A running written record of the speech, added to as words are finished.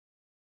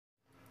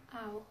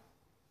Ow.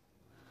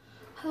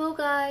 Hello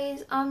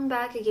guys, I'm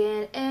back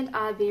again and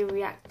I'll be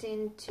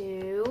reacting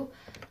to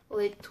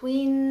Holic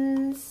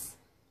Twins.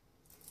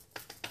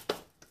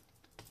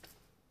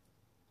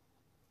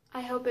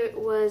 I hope it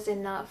was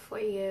enough for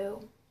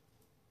you.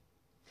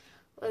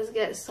 Let's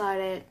get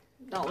started.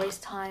 Don't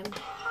waste time.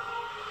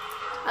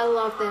 I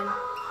love them.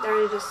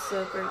 They're just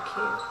super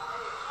cute.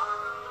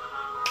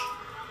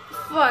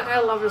 Fuck, I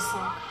love this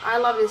song. I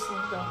love this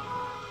song though.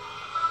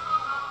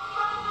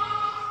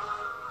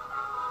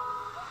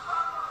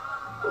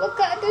 Look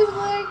at this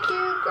little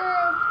cute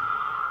girl.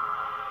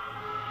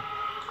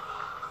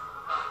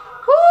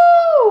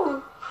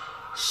 Woo!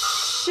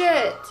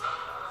 Shit.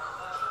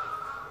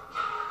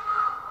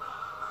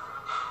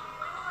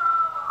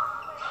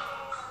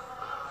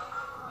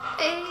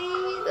 Hey,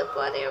 the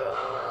body roll.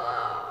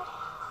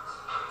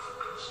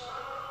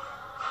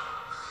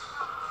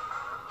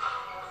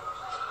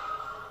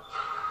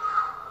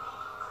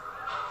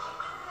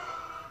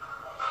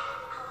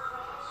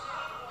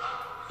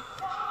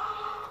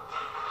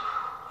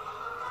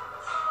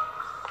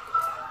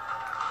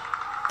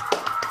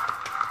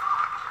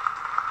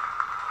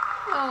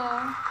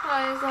 Oh,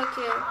 that is so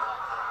cute.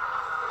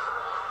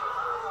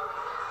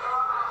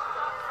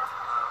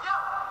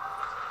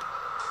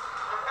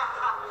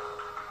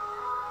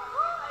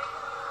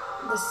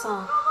 The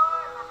song.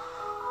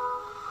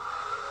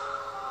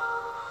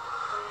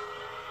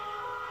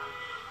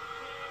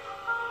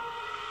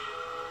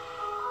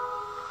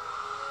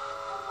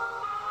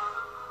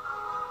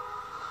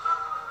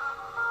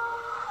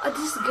 Oh,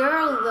 this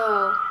girl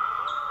though.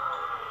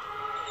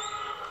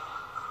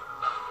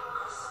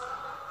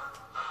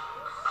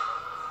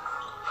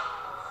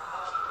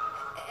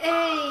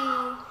 Hey.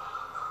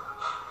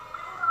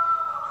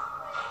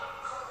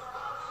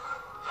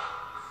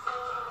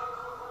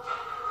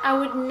 I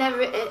would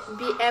never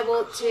be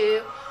able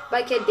to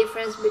make a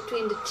difference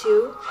between the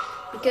two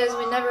because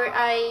whenever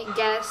I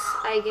guess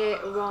I get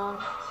it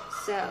wrong,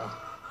 so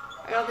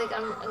I don't think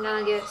I'm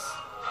gonna guess.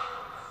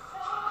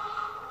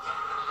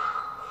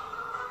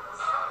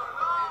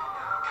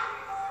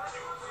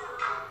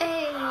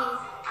 Hey,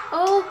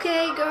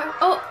 okay girl,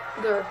 oh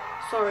girl,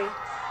 sorry.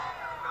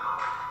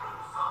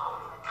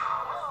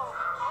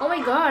 Oh my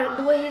god,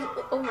 the way he's,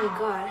 oh my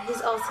god,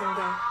 he's awesome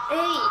though.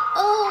 Hey,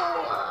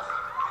 oh!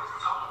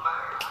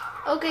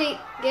 Okay,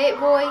 gay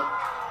boy.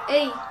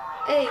 Hey,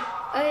 hey,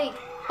 hey,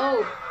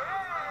 oh.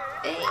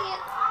 Hey,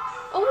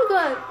 oh my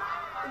god,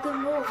 the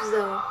moves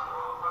though.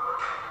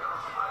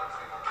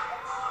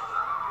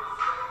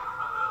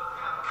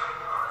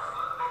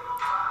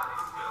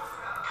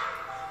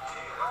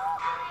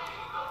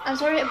 I'm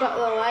sorry about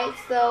the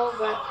lights though,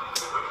 but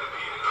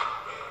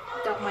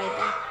don't mind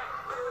them.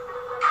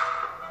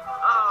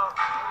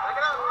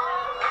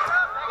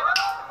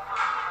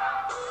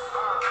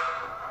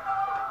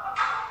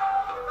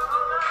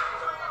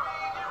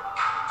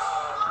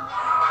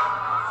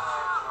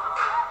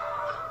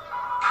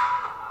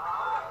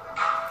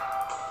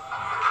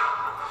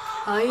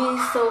 Oh,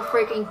 he's so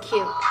freaking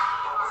cute.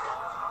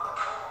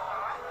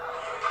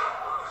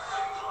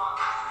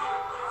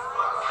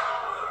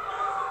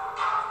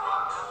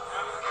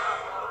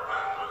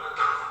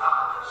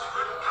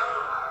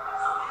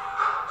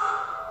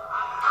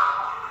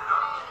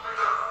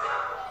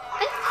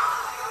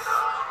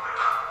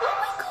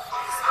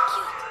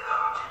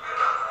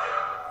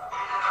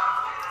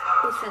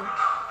 Listen,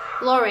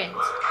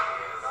 Lawrence.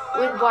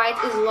 With white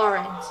is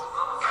Lawrence.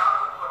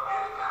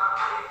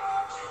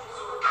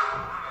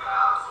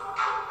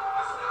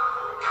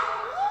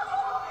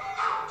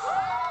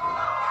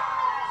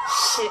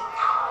 Shit.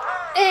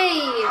 Hey!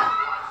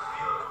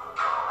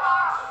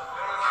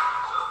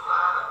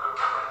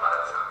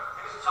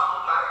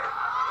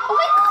 Oh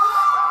my god!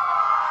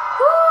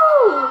 Woo!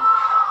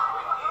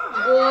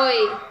 Boy.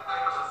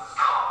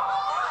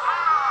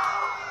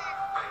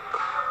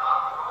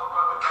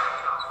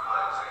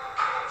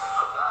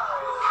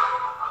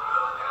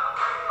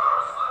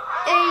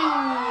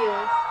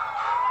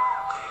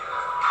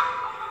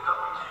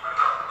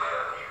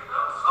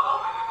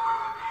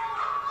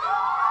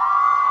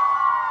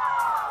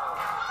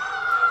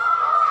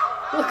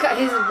 Look at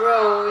his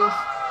bro.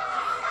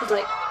 He's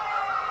like,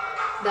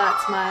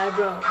 that's my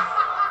bro.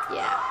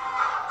 Yeah.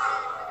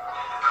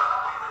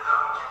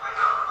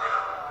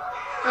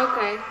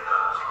 Okay.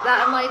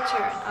 That's my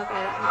turn.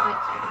 Okay, that's my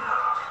turn.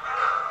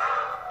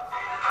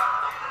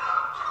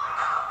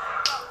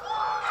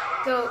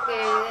 Go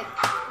get it.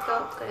 Go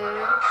get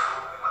it.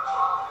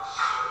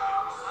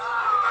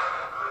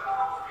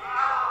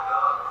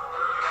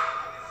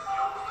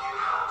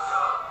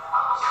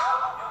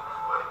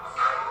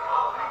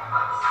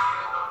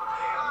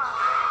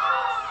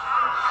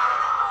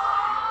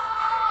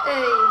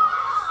 Hey.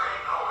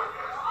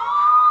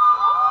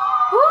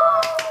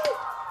 Woo!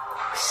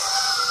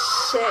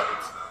 Shit.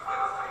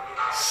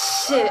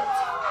 Shit.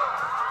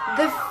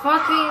 The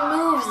fucking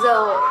moves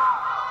though.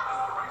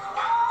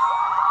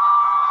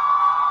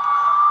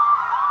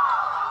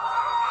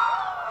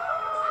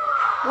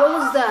 What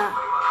was that?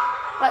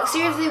 Like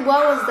seriously,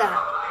 what was that?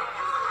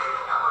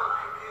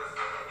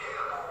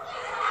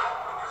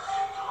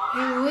 He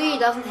really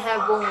doesn't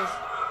have bones.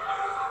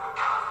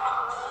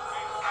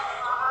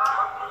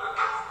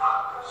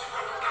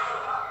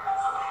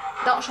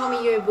 Don't show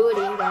me your booty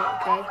though,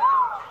 okay?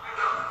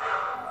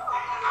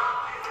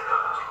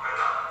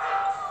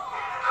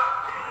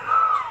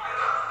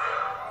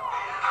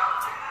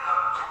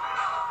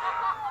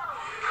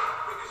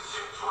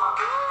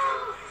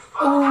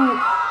 Ooh,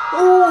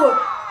 ooh.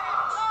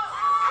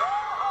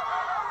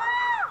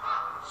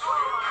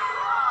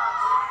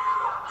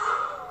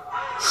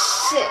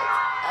 Shit.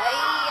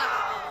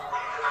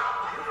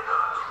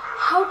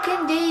 How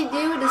can they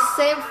do the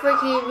same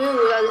freaking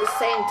move at the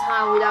same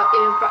time without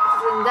even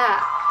practicing that?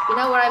 You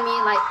know what I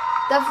mean? Like,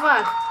 the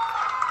fuck?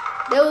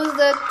 Those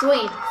are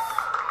twins.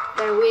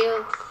 They're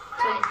real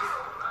twins.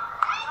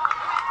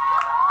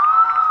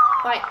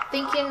 Like,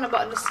 thinking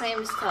about the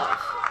same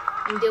stuff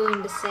and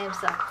doing the same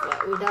stuff,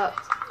 but without...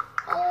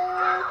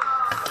 Oh,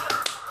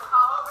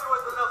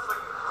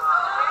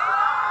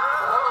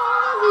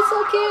 he's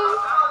so cute.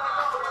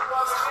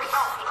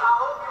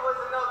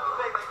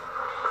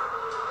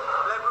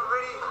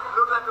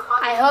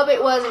 I hope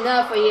it was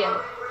enough for you.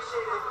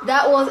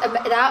 That was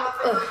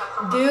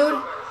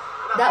dude.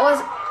 That was,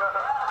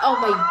 oh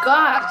my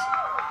god.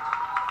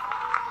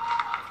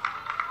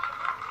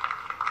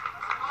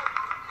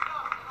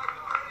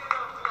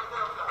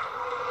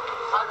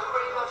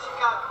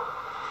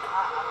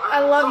 I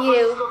love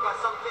you.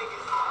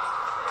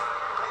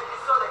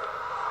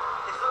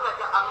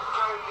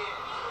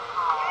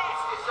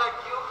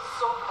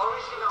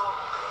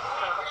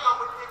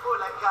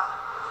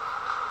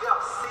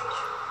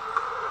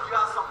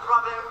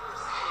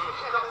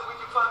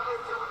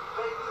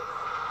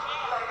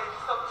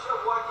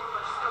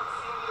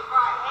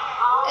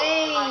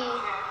 Hey.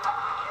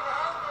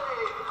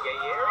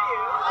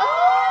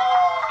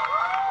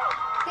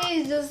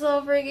 He's just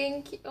so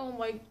freaking cute. Oh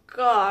my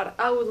god,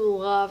 I would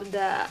love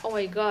that. Oh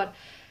my god.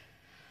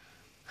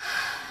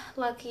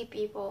 Lucky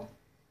people.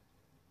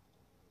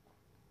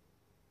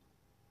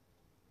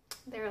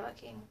 They're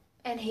lucky.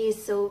 And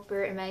he's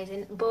super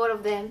amazing. Both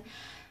of them,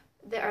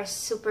 they are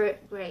super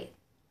great.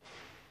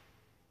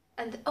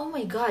 And oh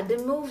my god, the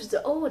moves,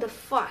 oh the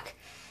fuck.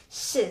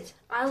 Shit,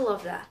 I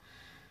love that.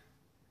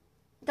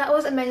 That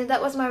was amazing.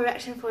 That was my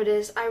reaction for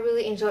this. I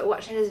really enjoyed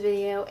watching this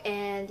video,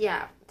 and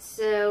yeah,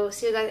 so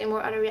see you guys in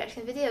more other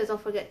reaction videos.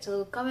 Don't forget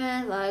to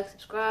comment, like,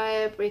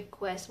 subscribe,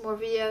 request more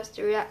videos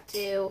to react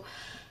to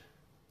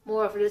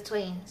more of the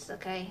twins,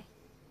 okay?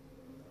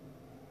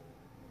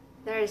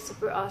 That is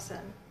super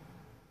awesome.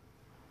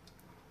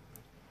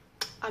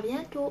 À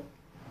bientôt.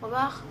 Au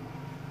revoir.